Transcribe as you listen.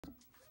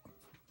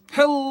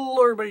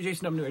Hello everybody,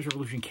 Jason W. New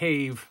Revolution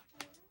Cave.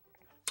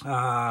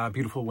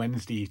 Beautiful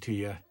Wednesday to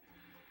you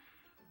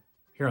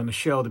here on the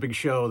show, the big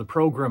show, the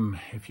program,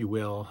 if you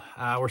will.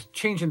 We're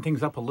changing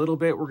things up a little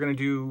bit. We're going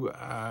to do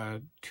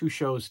 2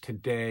 shows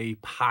today,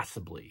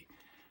 possibly.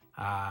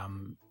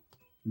 The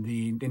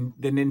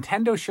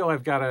Nintendo show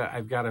I've got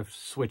to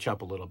switch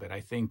up a little bit.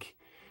 I think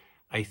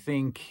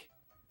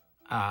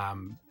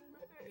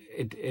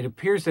it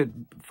appears that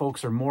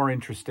folks are more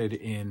interested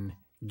in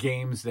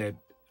games that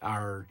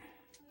are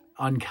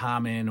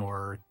uncommon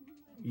or,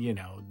 you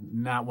know,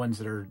 not ones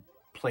that are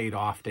played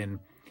often.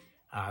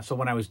 So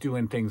when I was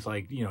doing things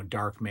like, you know,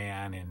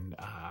 Darkman and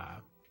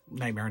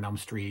Nightmare on Elm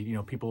Street, you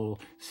know, people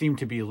seem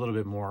to be a little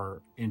bit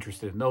more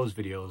interested in those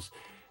videos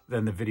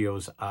than the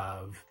videos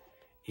of,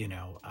 you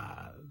know,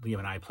 Liam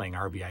and I playing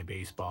RBI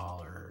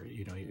baseball, or,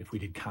 you know, if we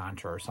did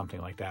Contra or something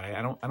like that.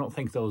 I don't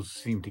think those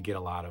seem to get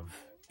a lot of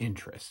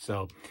interest.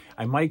 So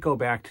I might go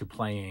back to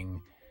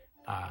playing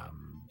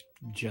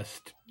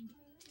just,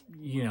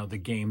 you know, the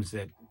games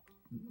that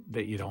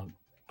you don't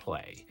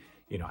play.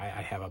 You know,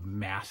 I have a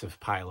massive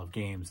pile of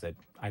games that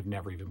I've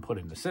never even put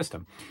in the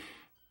system.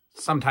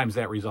 Sometimes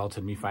that results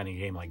in me finding a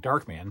game like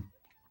Darkman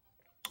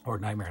or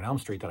Nightmare on Elm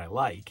Street that I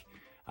like.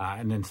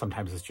 And then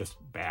sometimes it's just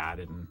bad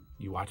and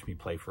you watch me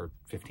play for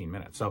 15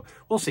 minutes. So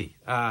we'll see.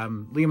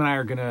 Liam and I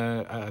are going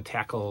to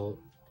tackle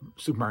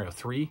Super Mario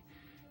 3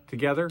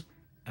 together.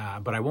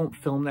 But I won't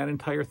film that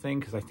entire thing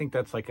because I think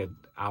that's like an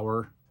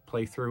hour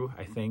playthrough,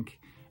 I think.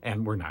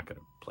 And we're not going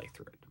to play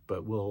through it.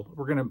 But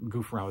we're going to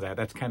goof around with that.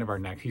 That's kind of our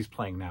next, he's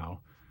playing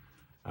now.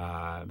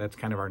 That's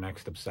kind of our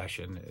next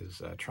obsession,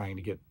 is trying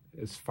to get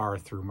as far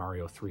through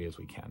Mario 3 as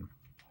we can.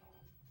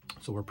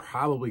 So we're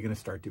probably going to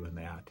start doing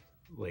that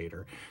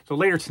later. So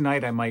later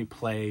tonight I might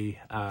play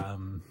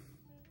kind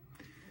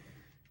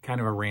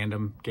of a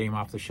random game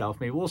off the shelf.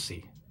 Maybe we'll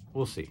see.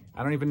 We'll see.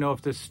 I don't even know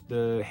if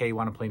the Hey,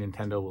 Want to Play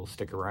Nintendo will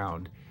stick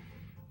around.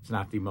 It's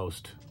not the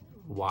most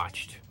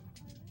watched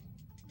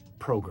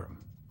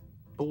program,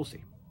 but we'll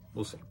see.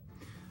 We'll see.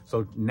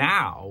 So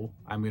now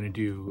I'm going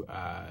to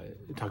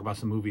talk about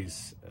some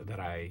movies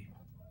that I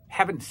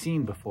haven't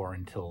seen before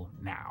until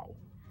now.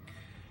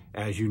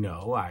 As you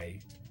know, I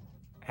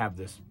have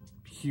this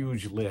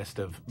huge list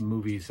of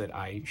movies that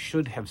I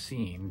should have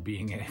seen,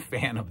 being a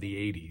fan of the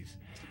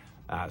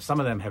 80s. Some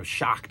of them have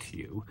shocked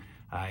you,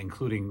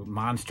 including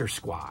Monster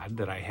Squad,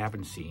 that I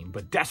haven't seen,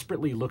 but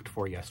desperately looked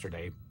for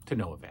yesterday to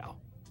no avail.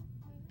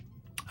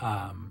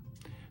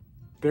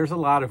 There's a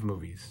lot of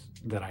movies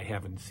that I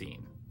haven't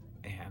seen,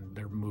 and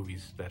they're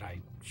movies that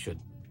I should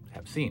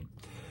have seen.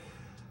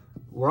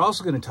 We're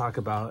also going to talk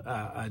about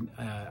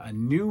a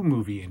new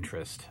movie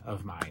interest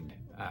of mine,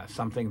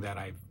 something that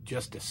I've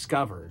just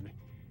discovered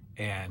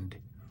and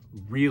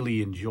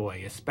really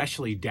enjoy,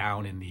 especially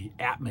down in the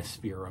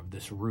atmosphere of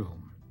this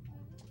room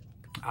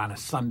on a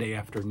Sunday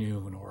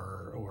afternoon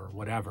or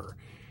whatever.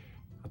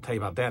 I'll tell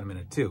you about that in a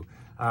minute too.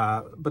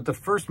 But the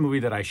first movie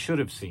that I should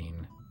have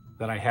seen,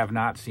 that I have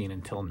not seen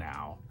until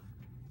now,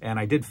 and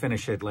I did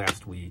finish it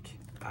last week,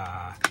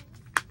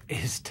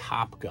 is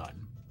Top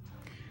Gun.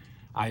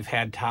 I've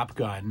had Top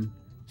Gun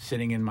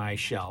sitting in my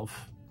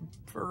shelf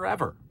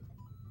forever.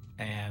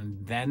 And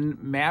then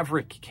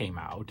Maverick came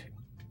out,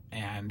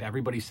 and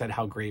everybody said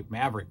how great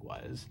Maverick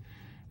was.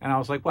 And I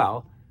was like,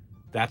 well,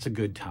 that's a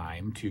good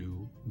time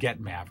to get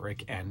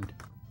Maverick and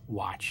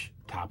watch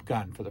Top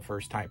Gun for the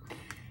first time.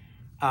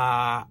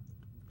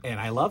 And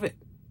I love it.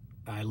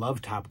 I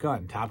love Top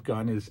Gun. Top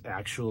Gun is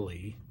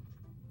actually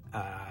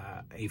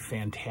a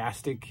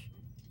fantastic,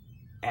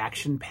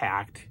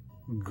 action-packed,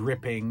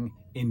 gripping,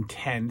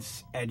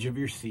 intense,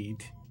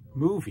 edge-of-your-seat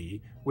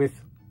movie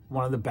with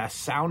one of the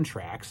best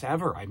soundtracks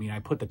ever. I mean, I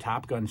put the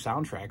Top Gun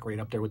soundtrack right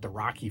up there with the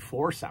Rocky IV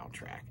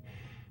soundtrack.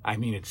 I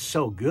mean, it's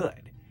so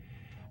good.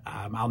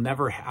 I'll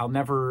never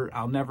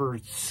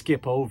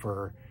skip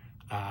over,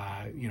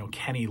 you know,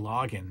 Kenny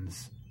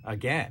Loggins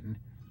again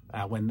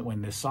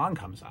when this song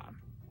comes on.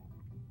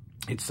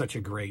 It's such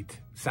a great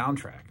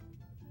soundtrack.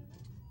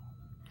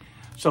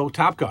 So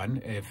Top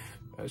Gun,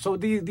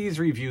 these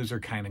reviews are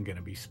kind of going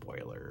to be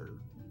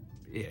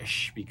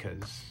spoiler-ish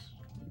because,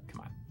 come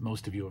on,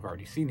 most of you have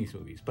already seen these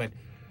movies. But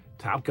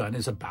Top Gun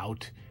is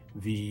about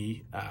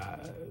the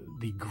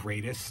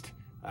greatest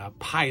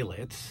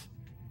pilots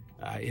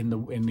in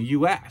the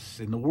U.S.,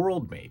 in the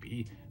world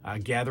maybe,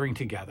 gathering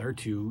together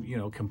to, you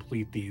know,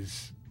 complete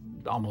these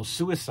almost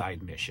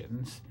suicide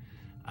missions.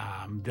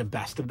 The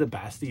best of the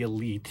best, the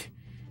elite,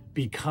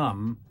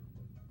 become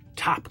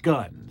Top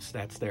Guns.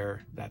 That's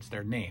their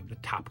name, the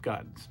Top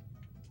Guns.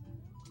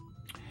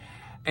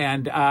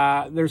 And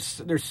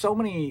there's so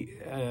many,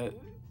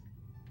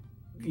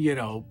 you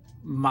know,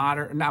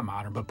 not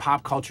modern, but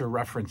pop culture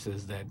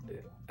references that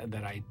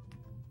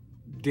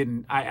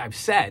I've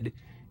said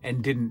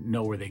and didn't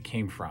know where they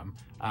came from.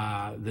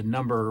 The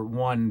number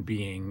one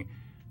being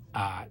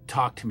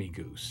Talk to Me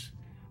Goose.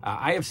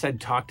 I have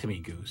said Talk to Me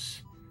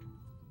Goose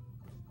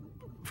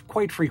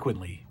quite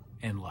frequently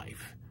in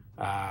life.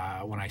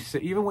 When I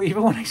sit, even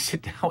when I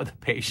sit down with a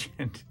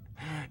patient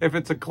if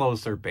it's a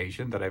closer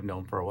patient that I've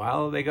known for a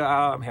while, they go,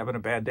 oh, I'm having a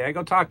bad day. I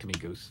go, talk to me,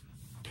 Goose.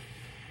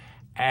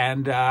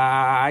 And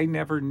I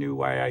never knew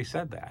why I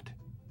said that.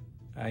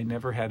 I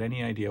never had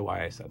any idea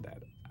why I said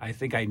that. I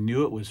think I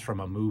knew it was from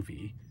a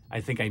movie.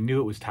 I think I knew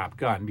it was Top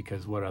Gun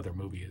because what other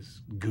movie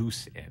is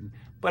Goose in?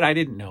 But I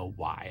didn't know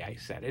why I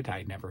said it.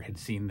 I never had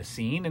seen the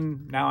scene,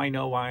 and now I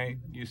know why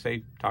you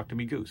say, talk to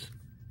me, Goose.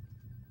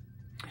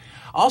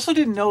 Also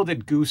didn't know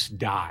that Goose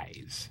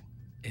dies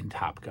in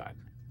Top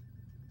Gun.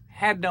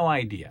 Had no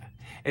idea.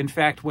 In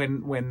fact,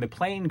 when the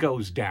plane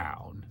goes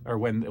down, or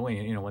when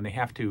they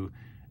have to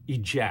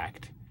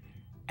eject,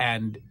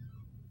 and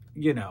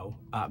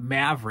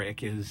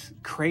Maverick is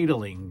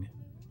cradling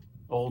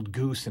old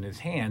Goose in his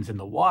hands in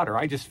the water,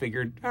 I just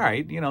figured, all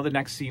right, the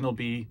next scene will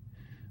be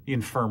the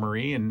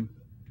infirmary, and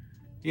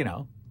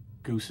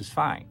Goose is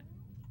fine.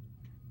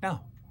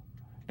 No,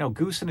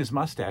 Goose and his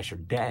mustache are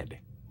dead.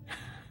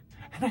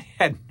 And I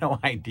had no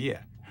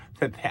idea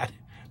that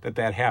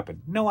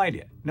happened. No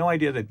idea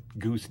that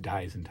Goose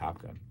dies in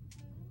Top Gun.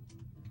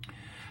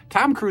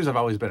 Tom Cruise I've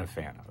always been a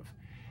fan of.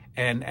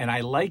 And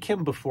I like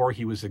him before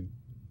he was a,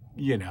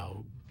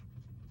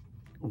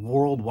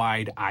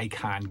 worldwide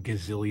icon,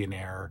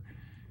 gazillionaire,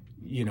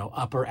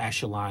 upper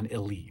echelon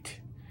elite.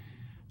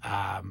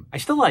 I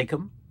still like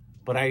him,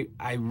 but I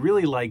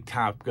really like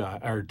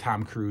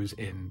Tom Cruise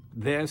in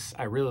this.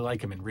 I really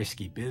like him in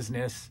Risky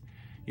Business.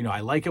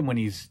 I like him when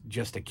he's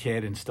just a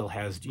kid and still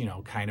has,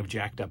 kind of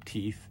jacked up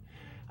teeth.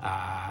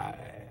 I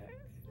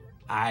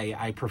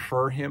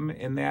prefer him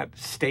in that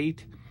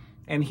state.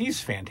 And he's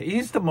fantastic.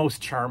 He's the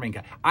most charming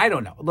guy. I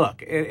don't know.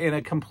 Look, in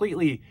a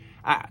completely...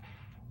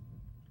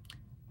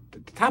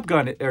 Top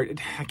Gun, or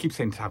I keep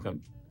saying Top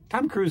Gun.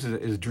 Tom Cruise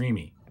is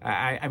dreamy.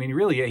 I mean,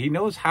 really, he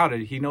knows how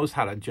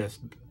to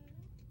just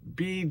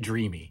be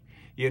dreamy.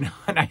 And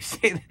I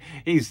say that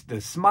he's the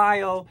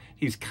smile.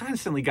 He's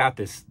constantly got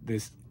this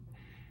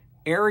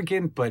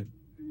arrogant but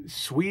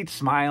sweet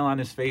smile on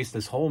his face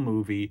this whole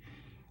movie.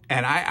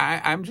 And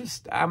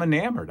I'm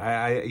enamored.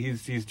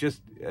 He's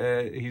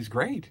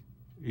great.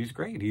 He's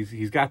great.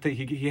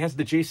 He has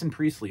the Jason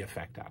Priestley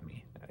effect on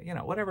me.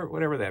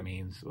 Whatever that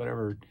means.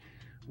 Whatever.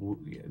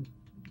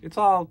 It's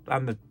all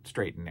on the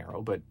straight and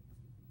narrow. But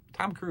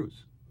Tom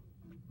Cruise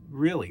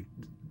really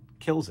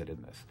kills it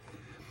in this.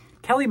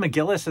 Kelly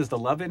McGillis as the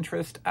love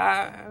interest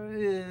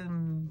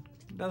doesn't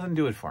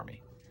do it for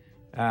me.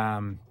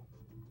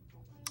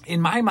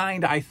 In my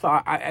mind, I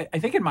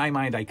think in my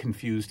mind I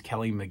confused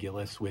Kelly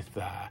McGillis with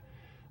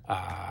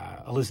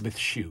Elizabeth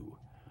Shue,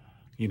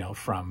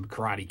 from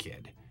Karate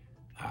Kid.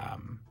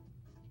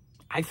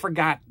 I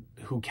forgot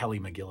who Kelly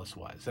McGillis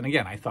was. And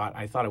again, I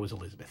thought it was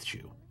Elizabeth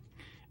Shue.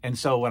 And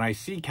so when I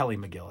see Kelly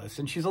McGillis,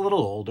 and she's a little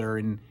older,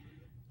 and,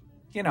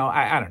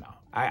 I don't know.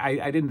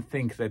 I didn't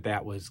think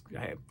that was,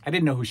 I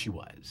didn't know who she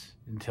was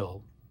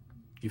until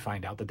you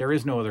find out that there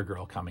is no other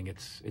girl coming.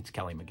 It's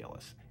Kelly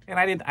McGillis. And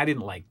I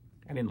didn't like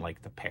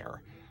the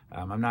pair.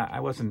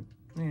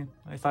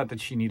 I thought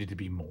that she needed to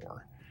be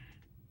more.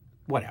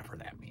 Whatever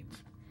that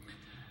means.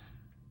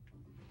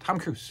 Tom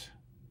Cruise,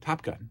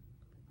 Top Gun.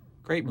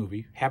 Great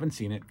movie. Haven't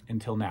seen it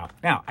until now.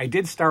 Now, I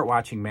did start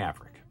watching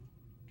Maverick.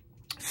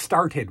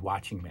 Started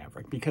watching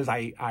Maverick because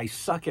I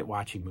suck at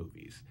watching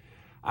movies.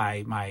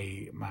 My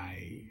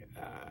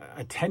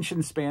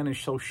attention span is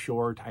so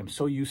short. I'm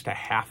so used to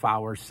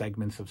half-hour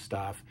segments of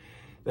stuff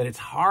that it's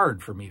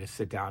hard for me to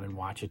sit down and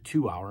watch a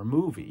 2-hour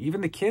movie.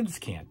 Even the kids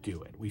can't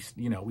do it. We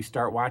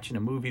start watching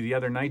a movie the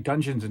other night,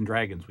 Dungeons and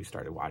Dragons we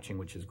started watching,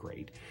 which is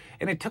great.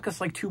 And it took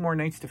us like 2 more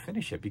nights to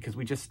finish it because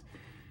we just...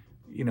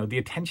 the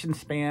attention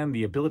span,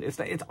 the ability,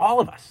 it's all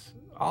of us.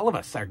 All of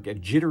us are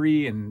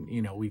jittery and,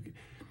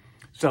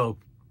 so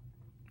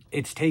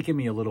it's taken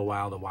me a little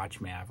while to watch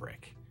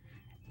Maverick.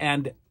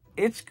 And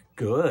it's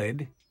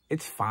good.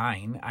 It's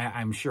fine.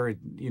 I'm sure,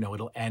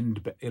 it'll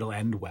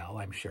end well,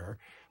 I'm sure.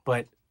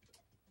 But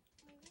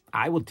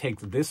I would take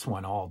this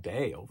one all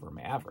day over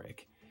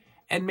Maverick.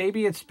 And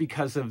maybe it's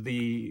because of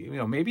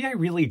maybe I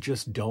really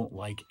just don't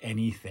like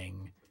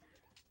anything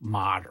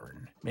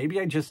modern. Maybe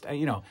I just,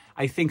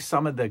 I think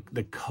some of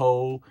the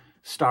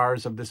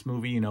co-stars of this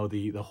movie,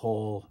 the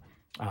whole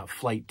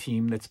flight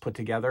team that's put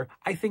together,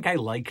 I think I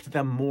liked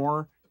them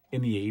more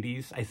in the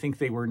 80s. I think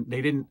they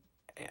didn't,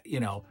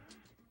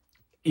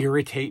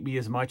 irritate me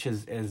as much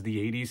as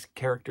the 80s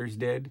characters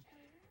did.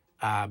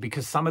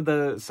 Because some of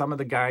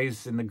the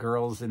guys and the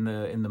girls in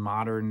the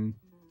modern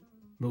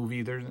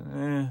movie, there's,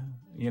 I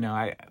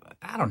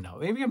don't know.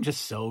 Maybe I'm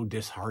just so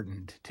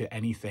disheartened to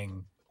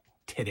anything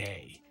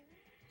today.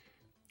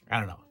 I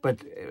don't know,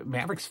 but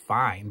Maverick's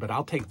fine, but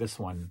I'll take this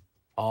one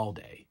all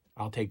day.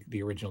 I'll take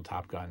the original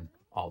Top Gun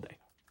all day.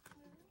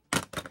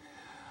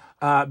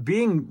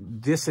 Being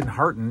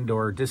disheartened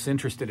or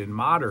disinterested in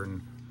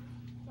modern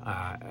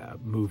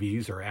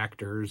movies or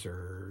actors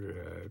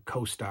or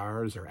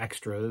co-stars or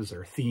extras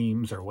or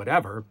themes or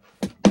whatever,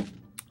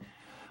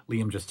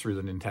 Liam just threw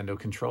the Nintendo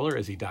controller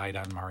as he died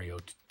on Mario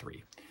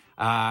 3.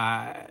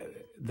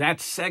 That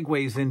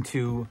segues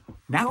into,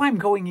 now I'm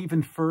going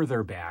even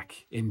further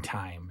back in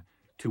time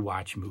to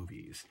watch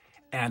movies.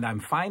 And I'm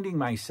finding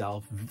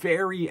myself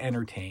very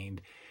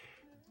entertained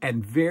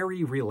and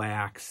very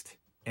relaxed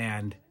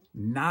and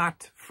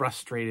not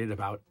frustrated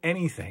about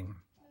anything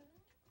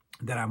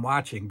that I'm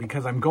watching,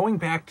 because I'm going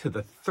back to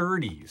the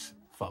 30s,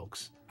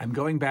 folks. I'm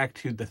going back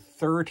to the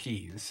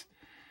 30s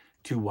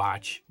to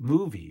watch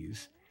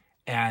movies,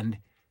 and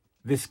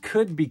this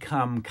could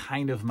become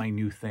kind of my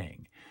new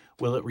thing.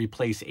 Will it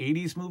replace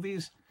 80s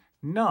movies?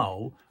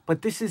 No,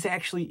 but this is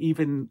actually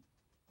even,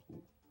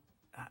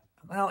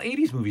 well,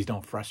 80s movies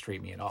don't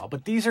frustrate me at all,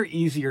 but these are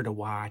easier to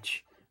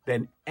watch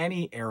than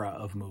any era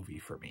of movie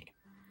for me.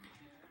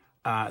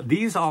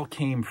 These all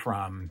came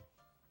from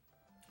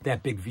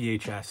that big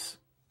VHS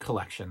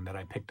collection that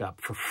I picked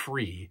up for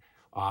free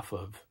off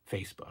of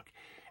Facebook.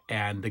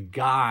 And the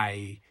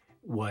guy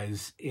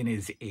was in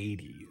his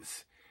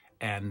 80s.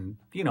 And,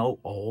 you know,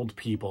 old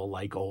people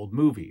like old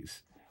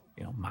movies.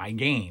 You know, my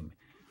game.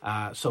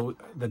 So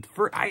the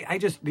first,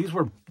 these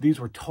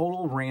were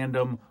total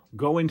random.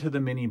 Go into the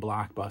mini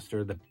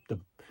Blockbuster, the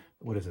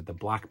what is it? The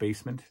Block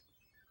Basement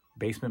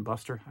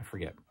Buster? I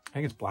forget. I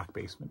think it's Block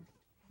Basement.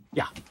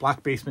 Yeah,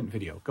 Block Basement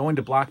Video. Go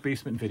into Block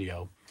Basement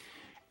Video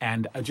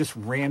and just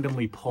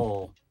randomly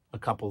pull a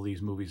couple of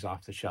these movies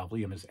off the shelf.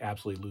 Liam is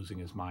absolutely losing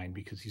his mind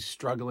because he's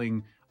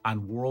struggling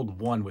on World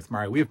 1 with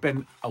Mario. We have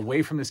been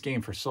away from this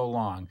game for so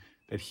long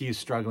that he is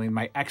struggling.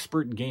 My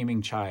expert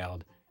gaming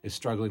child is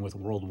struggling with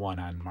World 1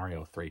 on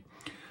Mario 3.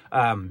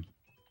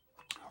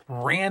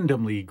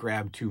 Randomly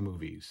grabbed 2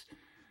 movies,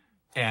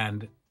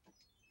 and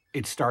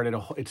it started a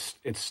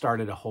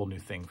whole new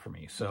thing for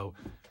me. So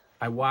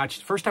I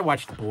watched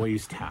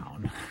Boys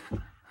Town.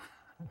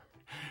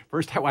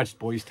 First I watched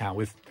Boys Town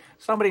with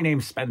somebody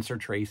named Spencer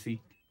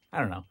Tracy. I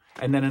don't know.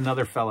 And then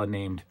another fella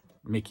named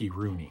Mickey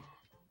Rooney.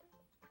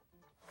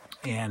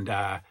 And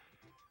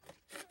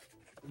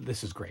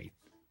this is great.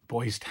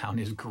 Boys Town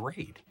is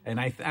great. And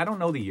I don't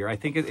know the year. I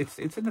think it's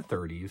in the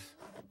 30s.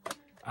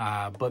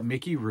 But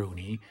Mickey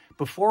Rooney,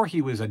 before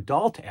he was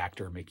adult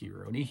actor Mickey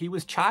Rooney, he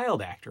was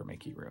child actor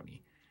Mickey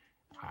Rooney.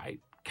 I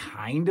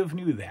kind of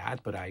knew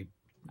that, but I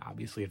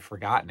obviously had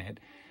forgotten it.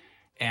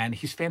 And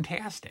he's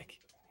fantastic.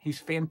 He's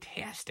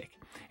fantastic.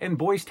 And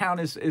Boys Town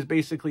is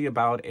basically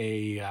about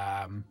a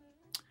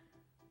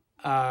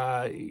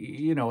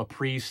a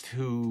priest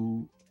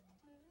who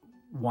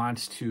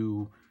wants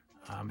to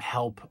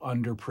help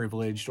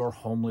underprivileged or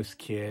homeless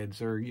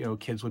kids, or, you know,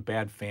 kids with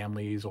bad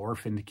families,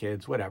 orphaned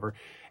kids, whatever,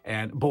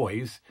 and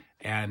boys,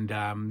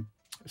 and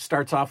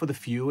starts off with a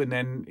few, and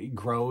then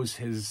grows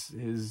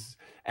his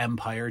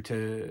empire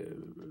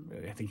to,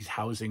 I think he's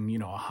housing,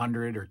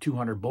 100 or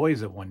 200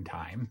 boys at one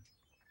time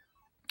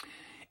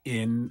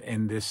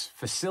in this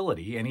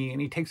facility, and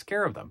he takes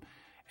care of them,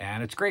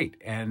 and it's great.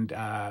 And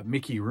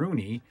Mickey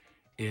Rooney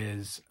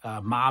is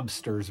a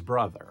mobster's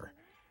brother.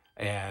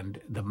 And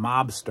the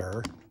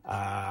mobster,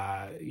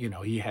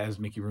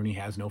 Mickey Rooney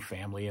has no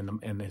family,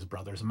 and his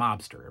brother's a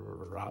mobster,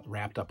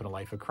 wrapped up in a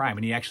life of crime.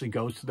 And he actually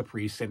goes to the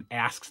priest and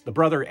the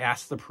brother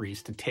asks the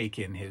priest to take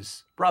care of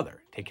his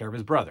brother,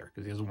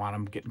 because he doesn't want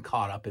him getting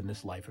caught up in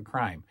this life of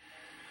crime.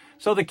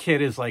 So the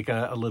kid is like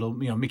a little,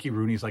 Mickey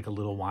Rooney's like a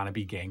little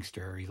wannabe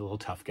gangster. He's a little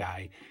tough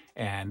guy.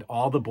 And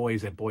all the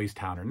boys at Boys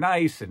Town are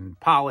nice and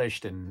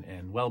polished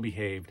and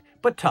well-behaved,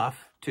 but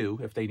tough, too,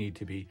 if they need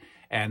to be.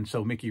 And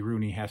so Mickey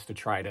Rooney has to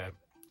try to,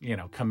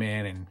 come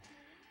in and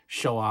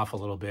show off a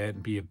little bit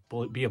and be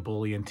a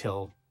bully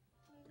until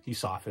he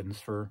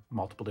softens for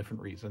multiple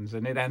different reasons.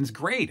 And it ends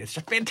great. It's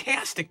a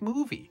fantastic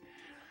movie.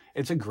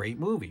 It's a great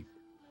movie.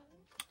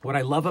 What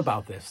I love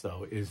about this,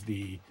 though, is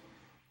the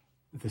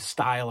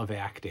style of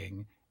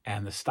acting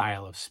and the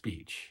style of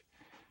speech.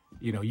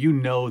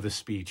 The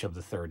speech of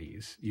the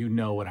 30s. You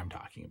know what I'm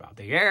talking about.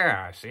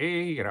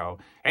 Hey,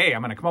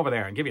 I'm going to come over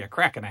there and give you a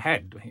crack in the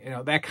head.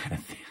 That kind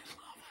of thing.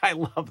 I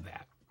love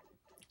that.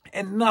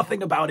 And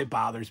nothing about it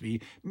bothers me.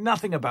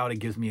 Nothing about it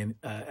gives me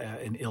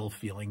an ill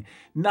feeling.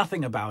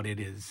 Nothing about it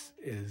is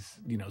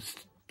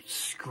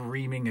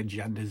screaming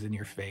agendas in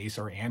your face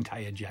or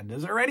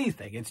anti-agendas or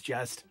anything. It's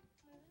just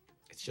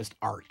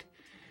art.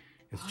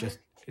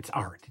 It's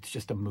art. It's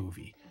just a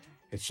movie.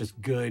 It's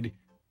just good,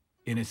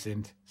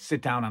 innocent.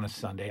 Sit down on a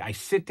Sunday. I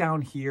sit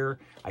down here.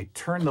 I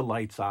turn the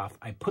lights off.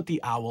 I put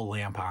the owl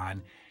lamp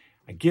on.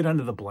 I get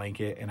under the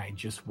blanket and I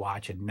just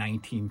watch a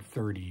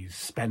 1930s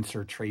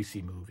Spencer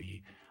Tracy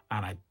movie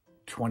on a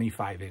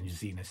 25-inch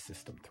Zenith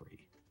System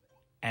 3.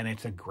 And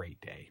it's a great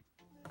day.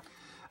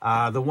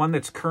 The one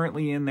that's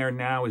currently in there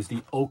now is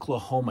the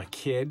Oklahoma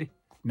Kid,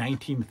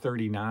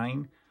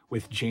 1939,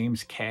 with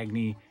James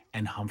Cagney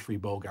and Humphrey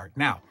Bogart.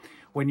 Now,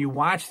 when you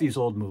watch these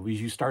old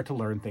movies, you start to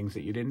learn things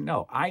that you didn't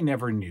know. I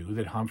never knew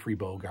that Humphrey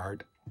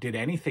Bogart did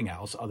anything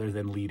else other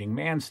than leading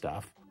man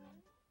stuff,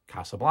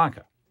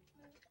 Casablanca.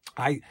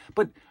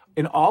 But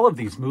in all of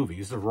these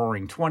movies, the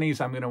Roaring Twenties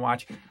I'm going to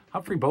watch,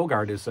 Humphrey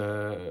Bogart is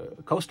a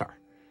co-star.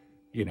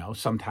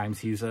 Sometimes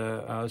he's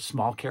a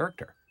small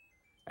character.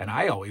 And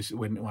I always,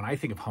 when I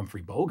think of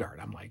Humphrey Bogart,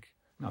 I'm like,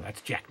 no,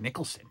 that's Jack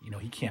Nicholson.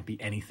 He can't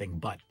be anything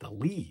but the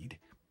lead.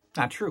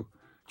 Not true.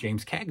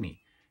 James Cagney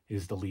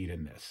is the lead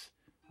in this.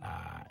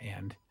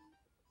 And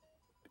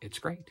it's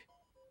great.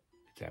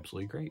 It's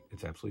absolutely great.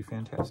 It's absolutely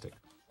fantastic.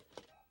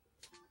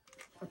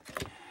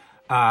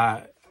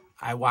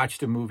 I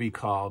watched a movie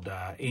called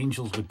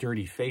Angels with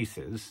Dirty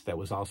Faces that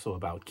was also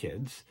about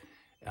kids,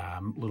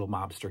 little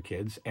mobster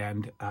kids,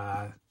 and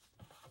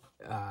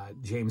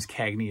James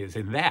Cagney is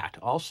in that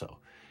also,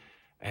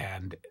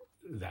 and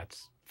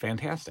that's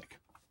fantastic.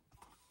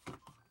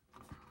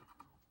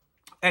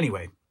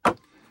 Anyway,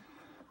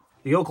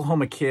 The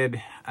Oklahoma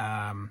Kid,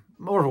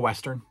 more of a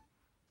Western.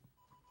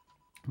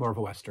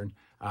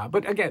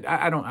 But again,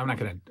 I'm not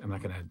gonna,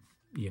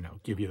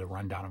 give you the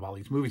rundown of all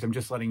these movies. I'm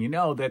just letting you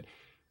know that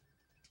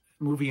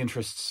movie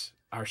interests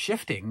are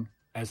shifting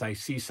as I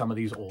see some of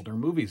these older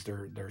movies.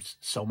 They're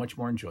so much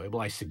more enjoyable.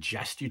 I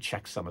suggest you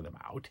check some of them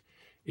out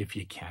if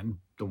you can.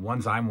 The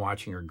ones I'm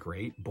watching are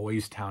great.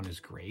 Boys Town is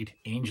great.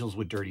 Angels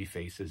with Dirty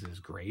Faces is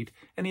great.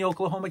 And The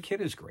Oklahoma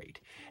Kid is great.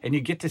 And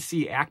you get to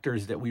see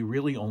actors that we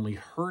really only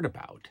heard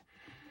about.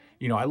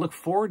 I look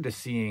forward to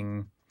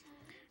seeing,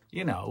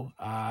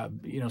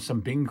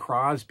 some Bing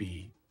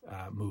Crosby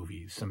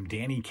movies, some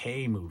Danny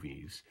Kaye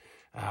movies,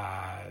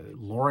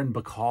 Lauren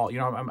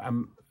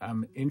Bacall.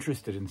 I'm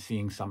interested in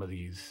seeing some of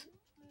these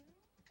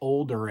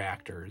older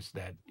actors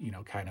that,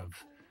 kind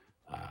of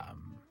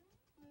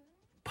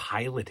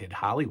piloted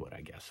Hollywood,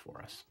 I guess,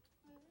 for us.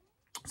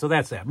 So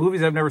that's that.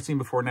 Movies I've never seen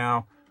before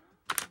now.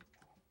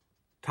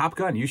 Top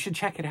Gun. You should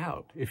check it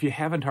out. If you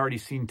haven't already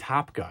seen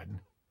Top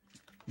Gun,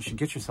 you should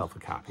get yourself a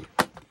copy.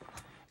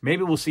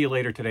 Maybe we'll see you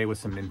later today with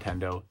some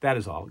Nintendo. That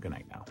is all. Good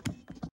night now.